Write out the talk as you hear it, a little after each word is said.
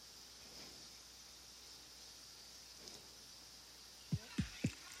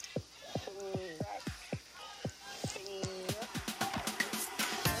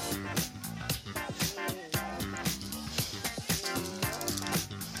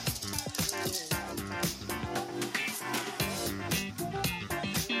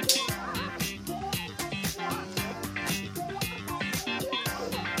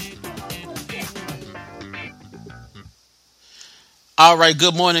All right,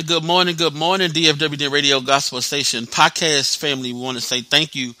 good morning, good morning, good morning, DFWD Radio Gospel Station podcast family. We want to say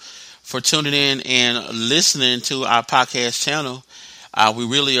thank you for tuning in and listening to our podcast channel. We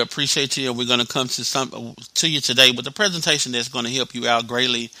really appreciate you, and we're going to come to you today with a presentation that's going to help you out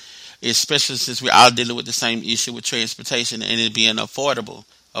greatly, especially since we're all dealing with the same issue with transportation and it being affordable.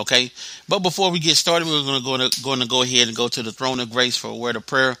 Okay, but before we get started, we're going to go ahead and go to the throne of grace for a word of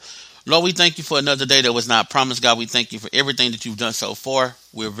prayer. Lord, we thank you for another day that was not promised. God, we thank you for everything that you've done so far.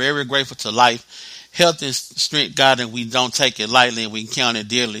 We're very grateful to life, health, and strength, God, and we don't take it lightly, and we count it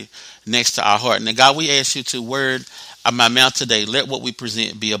dearly next to our heart. And God, we ask you to word of my mouth today. Let what we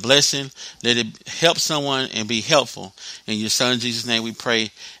present be a blessing. Let it help someone and be helpful. In your son Jesus' name we pray.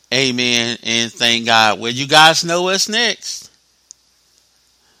 Amen and thank God. Well, you guys know what's next.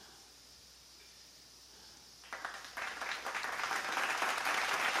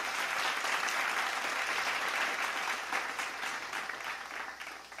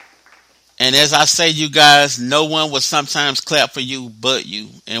 And as I say, you guys, no one will sometimes clap for you but you.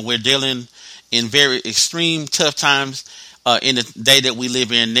 And we're dealing in very extreme, tough times in the day that we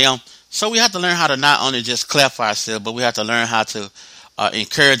live in now. So we have to learn how to not only just clap for ourselves, but we have to learn how to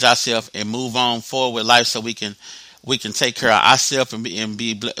encourage ourselves and move on forward with life so we can take care of ourselves and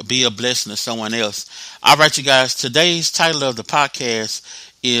be a blessing to someone else. All right, you guys, today's title of the podcast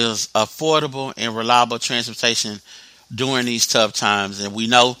is Affordable and Reliable Transportation during these tough times. And we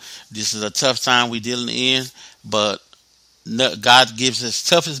know this is a tough time we're dealing in, but God gives his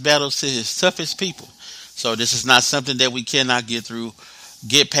toughest battles to his toughest people. So this is not something that we cannot get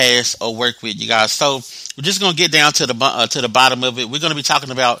past, or work with, you guys. So we're just going to get down to the bottom of it. We're going to be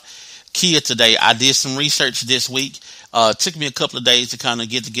talking about Kia today. I did some research this week. It took me a couple of days to kind of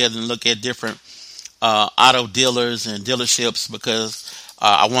get together and look at different auto dealers and dealerships because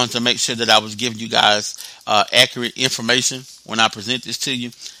I wanted to make sure that I was giving you guys accurate information when I present this to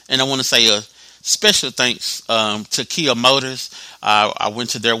you. And I want to say a special thanks to Kia Motors. I went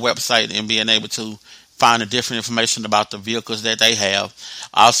to their website and being able to find the different information about the vehicles that they have.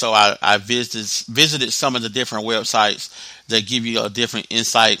 Also, I visited some of the different websites that give you a different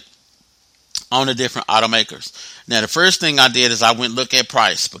insight on the different automakers. Now, the first thing I did is I went look at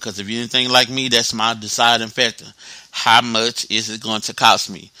price, because if you're anything like me, that's my deciding factor. How much is it going to cost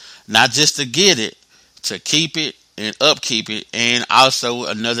me? Not just to get it, to keep it and upkeep it. And also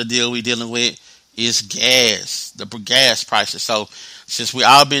another deal we're dealing with is gas, the gas prices. So since we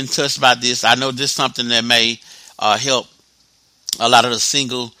all been touched by this, I know this is something that may help a lot of the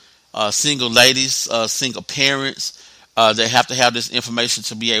single ladies, single parents. They have to have this information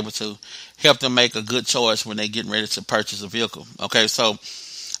to be able to help them make a good choice when they're getting ready to purchase a vehicle. Okay, so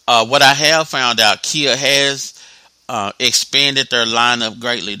what I have found out, Kia has expanded their lineup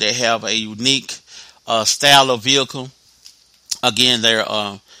greatly. They have a unique style of vehicle. Again, they're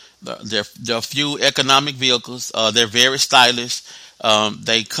few economic vehicles. They're very stylish.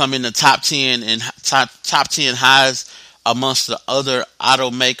 They come in the top 10 and top 10 highs amongst the other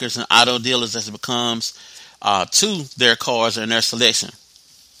automakers and auto dealers as it becomes to their cars and their selection.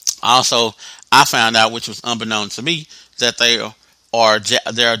 Also, I found out, which was unbeknown to me, that they're a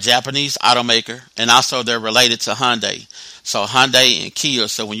Japanese automaker, and also they're related to Hyundai. So Hyundai and Kia.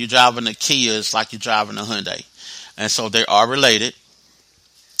 So when you're driving a Kia, it's like you're driving a Hyundai, and so they are related.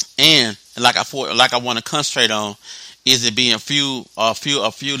 And like I want to concentrate on is it being a few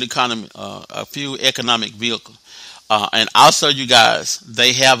economic vehicle. And also, you guys,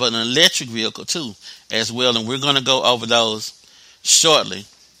 they have an electric vehicle too, as well, and we're going to go over those shortly.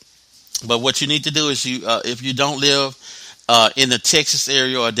 But what you need to do is if you don't live in the Texas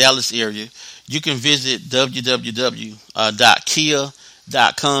area or Dallas area, you can visit www.kia.com.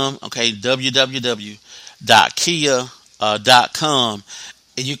 Okay, www.kia.com,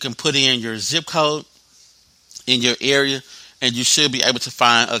 and you can put in your zip code in your area, and you should be able to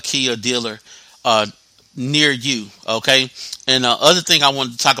find a Kia dealer near you. Okay, and the other thing I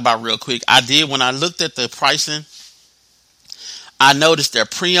wanted to talk about real quick, when I looked at the pricing, I noticed they're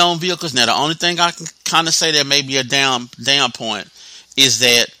pre-owned vehicles. Now, the only thing I can kind of say that may be a down point is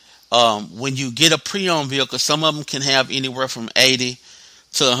that when you get a pre-owned vehicle, some of them can have anywhere from 80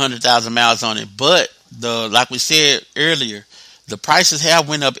 to 100,000 miles on it. But like we said earlier, the prices have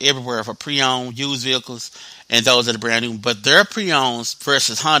went up everywhere for pre-owned used vehicles and those that are brand new. But their pre-owns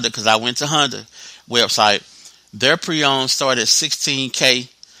versus Honda, because I went to Honda website, their pre-owned started at $16,000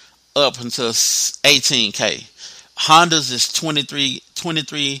 up until $18,000. Honda's is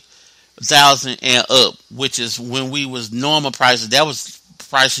 23,000 and up, which is when we was normal prices. That was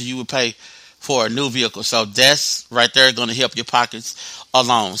prices you would pay for a new vehicle. So that's right there going to help your pockets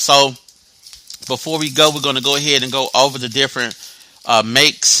along. So before we go, we're going to go ahead and go over the different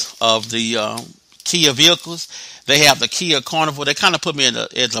makes of the Kia vehicles. They have the Kia Carnival. They kind of put me in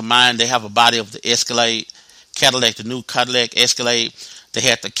the mind. They have a body of the Escalade, Cadillac, the new Cadillac Escalade. They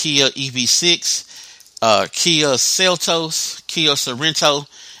had the Kia EV6, Kia Seltos, Kia Sorento,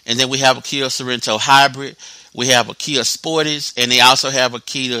 and then we have a Kia Sorento Hybrid. We have a Kia Sportage, and they also have a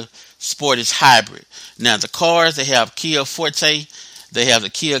Kia Sportage Hybrid. Now the cars, they have Kia Forte, they have the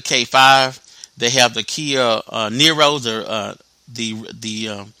Kia K5, they have the Kia Niro,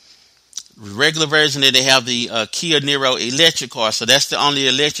 the regular version, and they have the Kia Niro electric car. So that's the only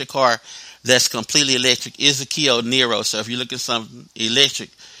electric car that's completely electric is the Kia Niro. So if you're looking for something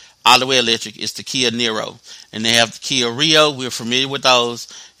electric, all the way electric, it's the Kia Niro. And they have the Kia Rio. We're familiar with those.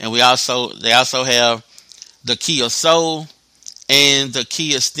 And they also have the Kia Soul and the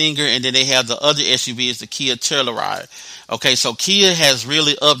Kia Stinger. And then they have the other SUV is the Kia Telluride. Okay, so Kia has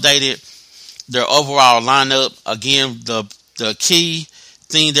really updated their overall lineup. Again, the key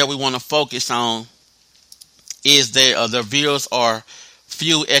thing that we want to focus on is that their vehicles are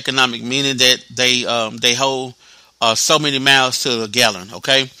fuel economic, meaning that they hold so many miles to a gallon.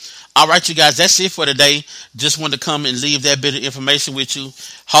 Okay, all right, you guys, that's it for today. Just wanted to come and leave that bit of information with you.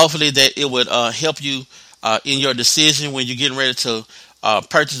 Hopefully that it would help you in your decision when you're getting ready to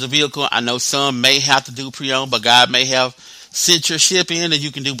purchase a vehicle. I know some may have to do pre-owned, but God may have sent your ship in and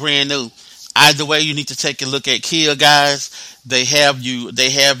you can do brand new. Either way, you need to take a look at Kia, guys. They have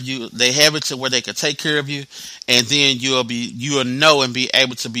it to where they can take care of you, and then you'll know and be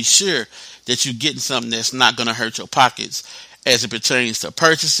able to be sure that you're getting something that's not going to hurt your pockets as it pertains to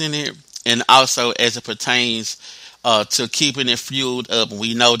purchasing it, and also as it pertains to keeping it fueled up.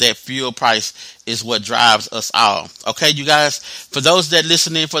 We know that fuel price is what drives us all. Okay, you guys, for those that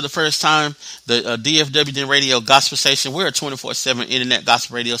listen in for the first time, the DFWD Radio Gospel Station, we're a 24/7 internet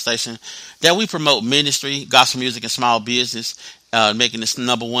gospel radio station that we promote ministry, gospel music, and small business, making this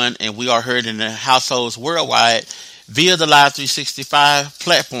number one, and we are heard in the households worldwide via the Live 365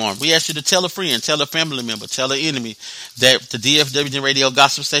 platform. We ask you to tell a friend, tell a family member, tell an enemy that the DFWD Radio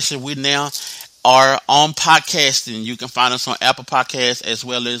Gospel Station, we now are on podcasting. You can find us on Apple Podcasts as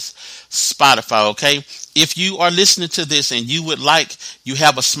well as Spotify. Okay, if you are listening to this and you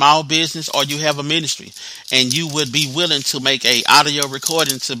have a small business or you have a ministry and you would be willing to make a audio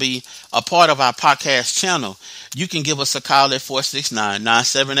recording to be a part of our podcast channel, you can give us a call at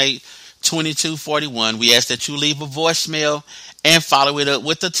 469-978-2241. We ask that you leave a voicemail and follow it up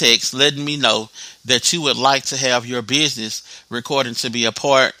with a text letting me know that you would like to have your business recording to be a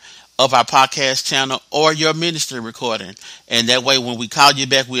part of our podcast channel or your ministry recording. And that way, when we call you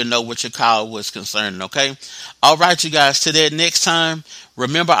back, we'll know what your call was concerning. Okay. All right, you guys, till that next time,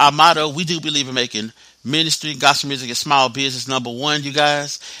 remember our motto. We do believe in making ministry, gospel music, and small business number one, you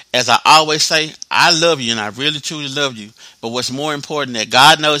guys. As I always say, I love you and I really truly love you. But what's more important, that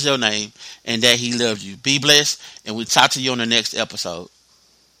God knows your name and that he loves you. Be blessed, and we'll talk to you on the next episode.